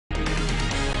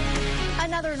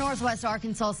Another Northwest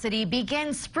Arkansas city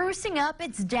begins sprucing up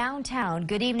its downtown.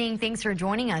 Good evening. Thanks for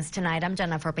joining us tonight. I'm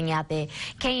Jennifer Piñate.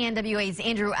 KNWA's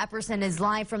Andrew Epperson is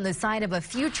live from the site of a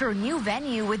future new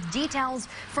venue with details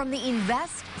from the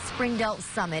Invest Springdale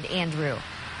Summit. Andrew.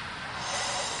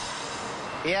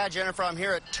 Yeah, Jennifer, I'm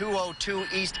here at 202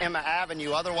 East Emma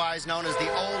Avenue, otherwise known as the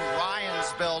old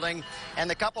Ryan's building. And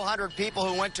the couple hundred people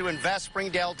who went to Invest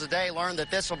Springdale today learned that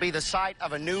this will be the site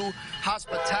of a new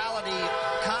hospitality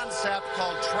concept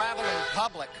called Travel in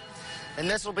Public. And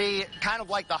this will be kind of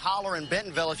like the Holler in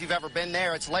Bentonville, if you've ever been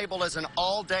there. It's labeled as an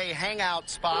all-day hangout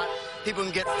spot. People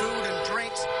can get food and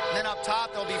drinks. And then up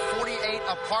top, there'll be 48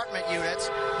 apartment units.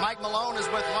 Mike Malone is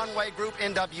with Runway Group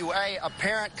KNWA, a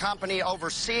parent company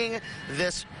overseeing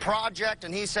this project.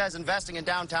 And he says investing in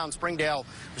downtown Springdale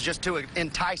was just too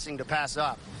enticing to pass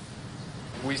up.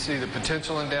 We see the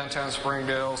potential in downtown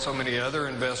Springdale. So many other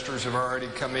investors have already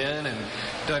come in and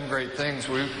done great things.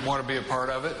 We want to be a part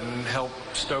of it and help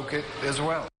stoke it as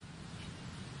well.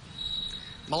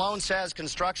 Malone says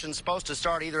construction's supposed to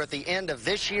start either at the end of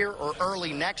this year or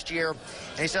early next year.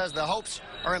 And he says the hopes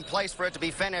are in place for it to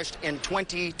be finished in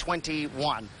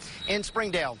 2021. In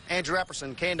Springdale, Andrew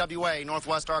Epperson, KNWA,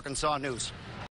 Northwest Arkansas News.